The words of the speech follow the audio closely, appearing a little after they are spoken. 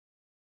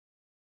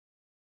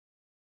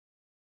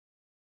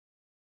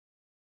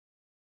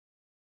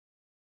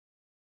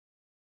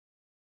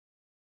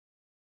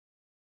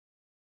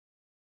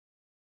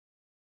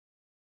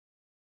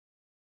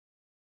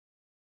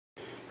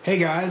Hey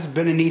guys,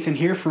 Ben and Ethan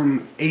here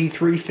from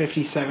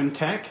 8357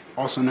 Tech,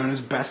 also known as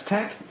Best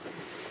Tech.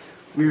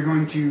 We are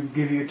going to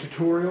give you a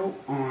tutorial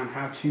on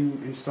how to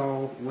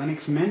install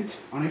Linux Mint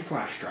on a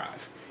flash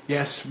drive.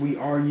 Yes, we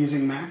are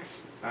using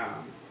Macs,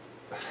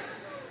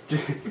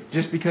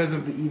 just because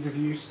of the ease of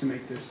use to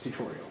make this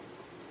tutorial.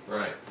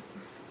 Right.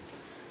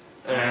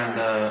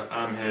 And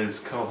I'm his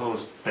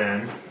co-host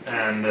Ben,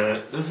 and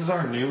this is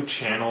our new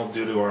channel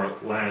due to our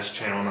last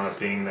channel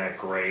not being that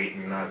great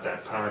and not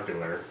that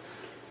popular.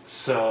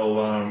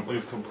 So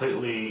we've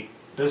completely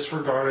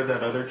disregarded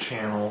that other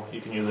channel. You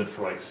can use it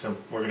for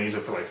we're gonna use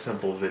it for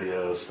simple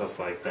videos, stuff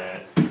like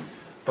that.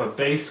 But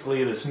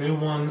basically, this new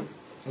one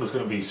was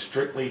gonna be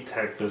strictly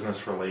tech,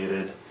 business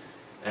related,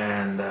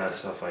 and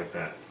stuff like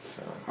that.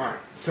 So. All right.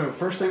 So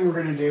first thing we're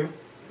gonna do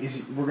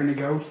is we're gonna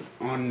go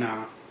on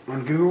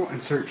Google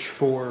and search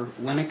for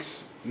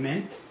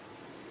linuxmint.com.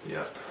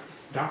 Yep.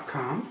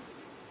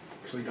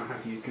 Actually, you don't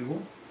have to use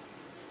Google.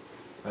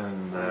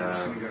 And I'm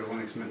just gonna go to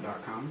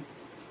linuxmint.com.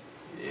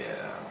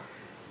 Yeah.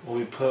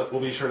 We'll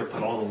be sure to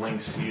put all the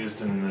links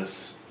used in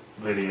this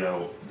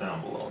video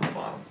down below in the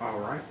bottom. All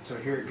right. So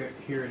here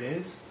it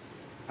is.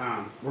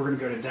 We're gonna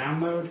go to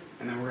download,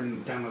 and then we're gonna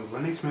download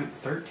Linux Mint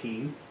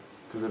 13.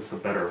 Because it's the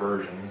better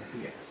version.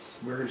 Yes.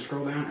 We're gonna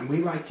scroll down, and we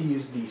like to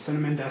use the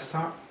Cinnamon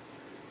desktop.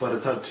 But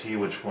it's up to you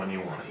which one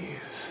you want to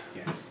use.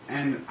 Yes.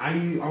 And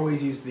I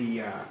always use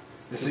the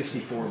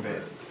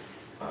 64-bit.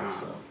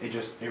 Awesome. It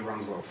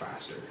runs a little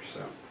faster.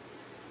 So,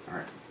 all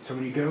right. So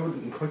when you go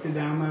and click the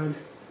download,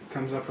 it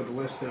comes up with a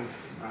list of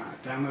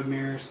download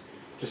mirrors.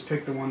 Just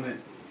pick the one that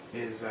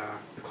is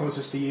the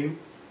closest to you.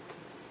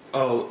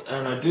 Oh,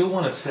 and I do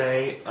want to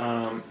say,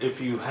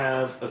 if you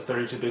have a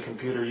 32-bit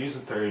computer, use a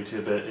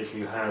 32-bit. If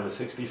you have a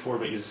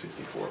 64-bit, use a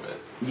 64-bit.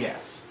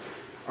 Yes.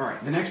 All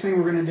right. The next thing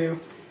we're going to do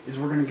is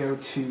we're going to go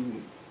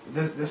to,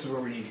 this is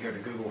where we need to go to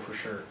Google for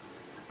sure.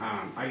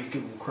 I use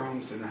Google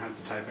Chrome, so I don't have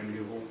to type in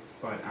Google.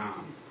 But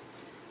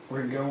we're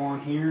going to go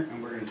on here,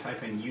 and we're going to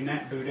type in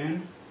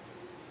unetbootin.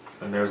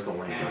 And there's the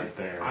link right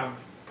there. I've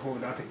pulled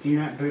it up. It's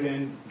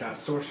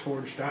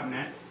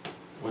unetbootin.sourceforge.net.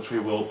 Which we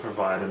will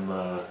provide in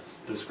the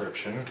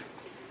description.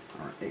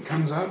 All right. It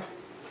comes up.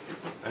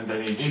 And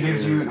then you choose. It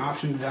gives you an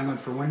option to download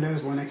for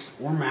Windows, Linux,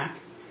 or Mac.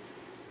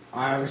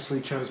 I obviously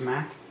chose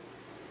Mac.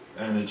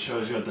 And it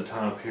shows you at the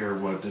top here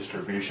what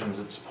distributions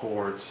it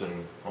supports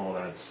and all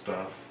that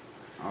stuff.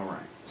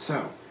 Alright,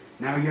 so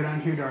now we go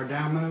down here to our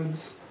downloads,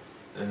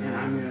 and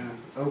I'm going to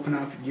open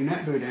up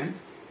unetbootin.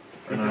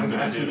 And I'm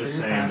going to do the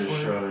same to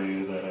show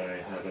you that I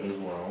have it as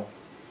well.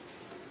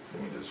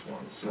 Give me just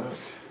one sec.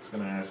 It's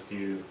going to ask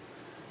you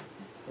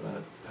for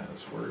that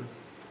password.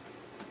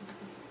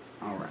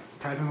 Alright,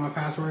 type in my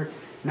password.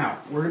 Now,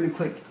 we're going to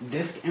click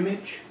disk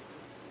image,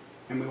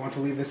 and we want to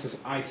leave this as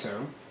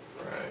ISO.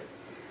 Right.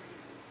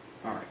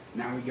 Alright,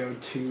 now we go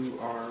to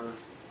our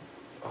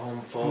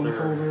home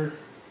folder.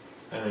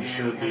 And it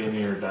should be in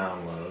your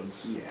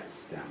downloads.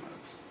 Yes,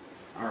 downloads.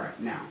 Alright,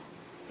 now,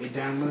 it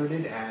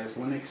downloaded as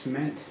Linux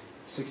Mint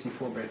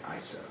 64-bit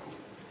ISO.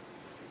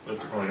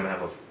 It's probably going to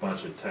have a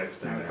bunch of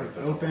text in now there. Click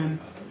open.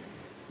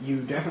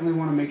 You definitely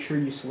want to make sure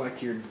you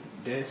select your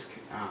disk.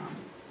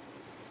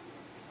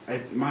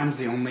 Mine's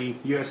the only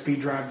USB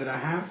drive that I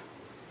have.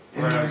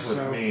 Whereas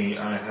with me,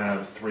 I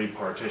have 3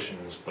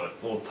 partitions, but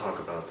we'll talk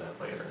about that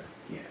later.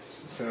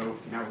 Yes. So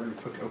now we're going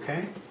to click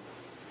OK.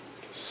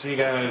 See,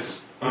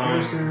 guys. It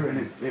goes through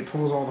and it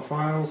pulls all the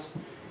files,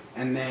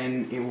 and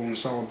then it will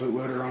install a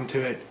bootloader onto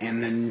it,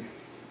 and then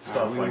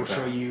we will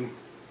show you.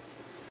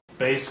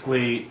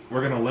 Basically,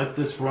 we're going to let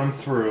this run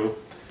through,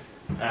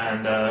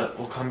 and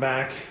we'll come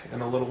back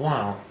in a little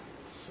while.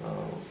 So,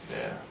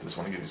 yeah, just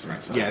want to give you some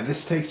insight. Yeah,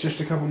 this takes just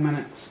a couple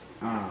minutes.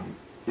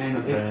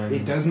 And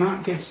it does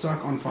not get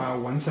stuck on file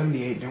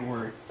 178, don't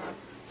worry.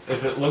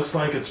 If it looks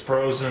like it's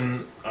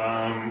frozen,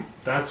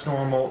 that's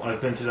normal. I've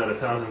been through that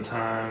 1,000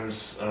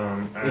 times.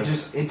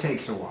 It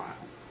takes a while.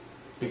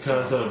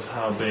 Because of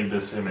how big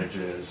this image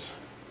is.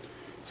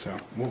 So,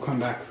 we'll come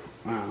back.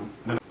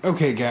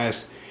 Okay,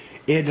 guys.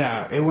 It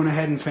went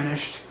ahead and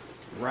finished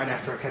right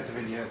after I cut the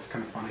video. It's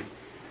kind of funny.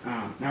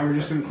 Now we're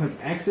just going to click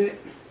exit,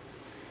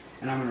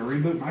 and I'm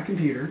going to reboot my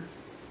computer.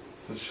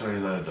 To show you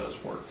that it does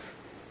work.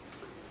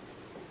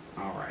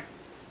 Alright.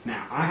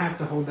 Now, I have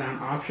to hold down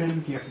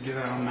Option. You have to do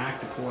that on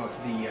Mac to pull up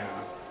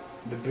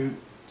the boot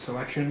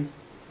selection.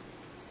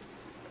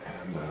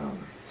 And,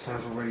 so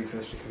as we're waiting for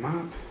this to come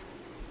up.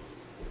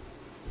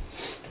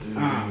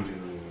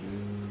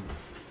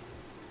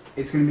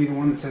 It's going to be the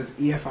one that says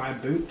EFI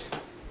boot.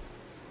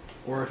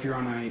 Or if you're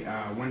on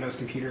a Windows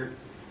computer,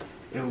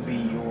 it will be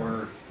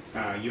your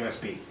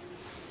USB.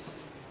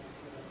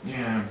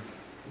 Yeah.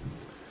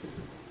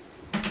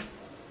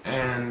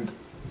 And,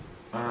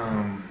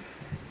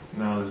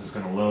 now this is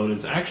going to load.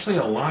 It's actually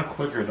a lot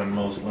quicker than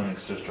most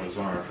Linux distros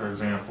are. For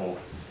example,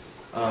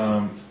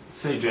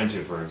 say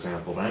Gentoo, for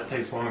example. That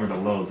takes longer to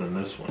load than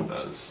this one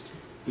does.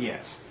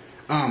 Yes.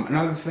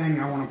 Another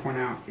thing I want to point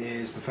out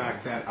is the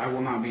fact that I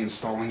will not be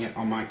installing it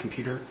on my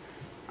computer.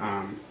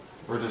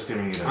 We're just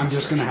giving you that. I'm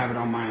just going to have it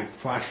on my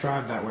flash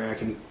drive. That way I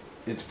can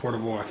it's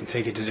portable. I can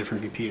take it to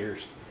different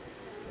computers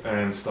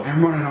and stuff.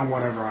 and run it on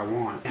whatever I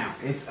want. Now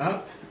it's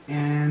up,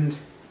 and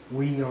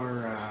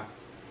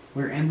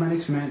we're in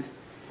Linux Mint.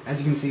 As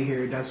you can see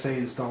here, it does say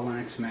install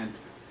Linux Mint.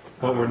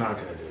 But we're not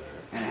going to do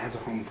that. And it has a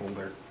home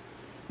folder.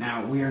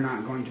 Now we are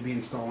not going to be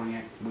installing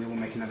it. We will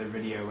make another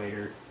video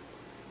later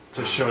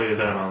To show you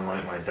that on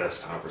like my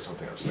desktop or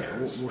something Yeah,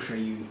 upstairs. we'll show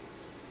you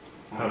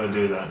How to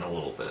do that in a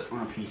little bit.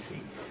 on a PC.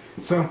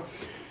 So,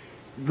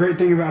 great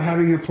thing about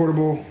having a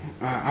portable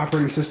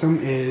operating system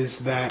is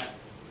that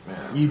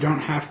Yeah. you don't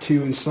have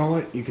to install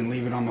it. You can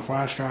leave it on the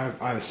flash drive.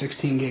 I have a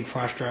 16 gig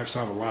flash drive,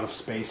 so I have a lot of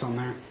space on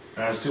there.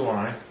 As do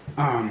I.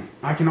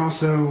 I can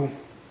also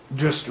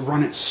just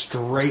run it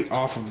straight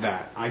off of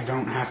that. I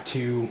don't have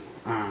to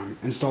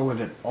install it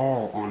at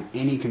all on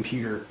any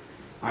computer.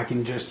 I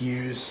can just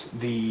use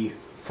the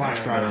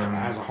flash drive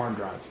as a hard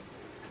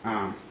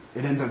drive.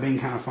 It ends up being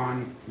kind of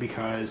fun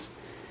because,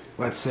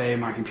 let's say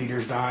my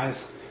computer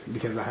dies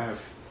because I have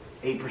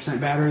 8%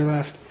 battery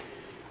left.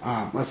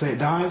 Let's say it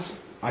dies,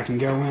 I can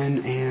go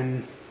in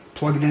and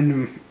plug it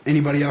into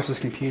anybody else's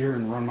computer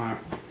and run my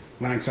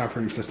Linux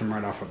operating system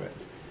right off of it.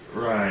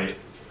 Right.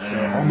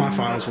 So all my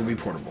files will be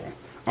portable.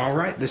 All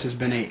right, this has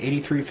been a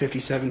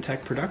 8357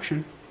 Tech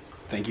production.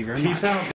 Thank you very much. Peace out.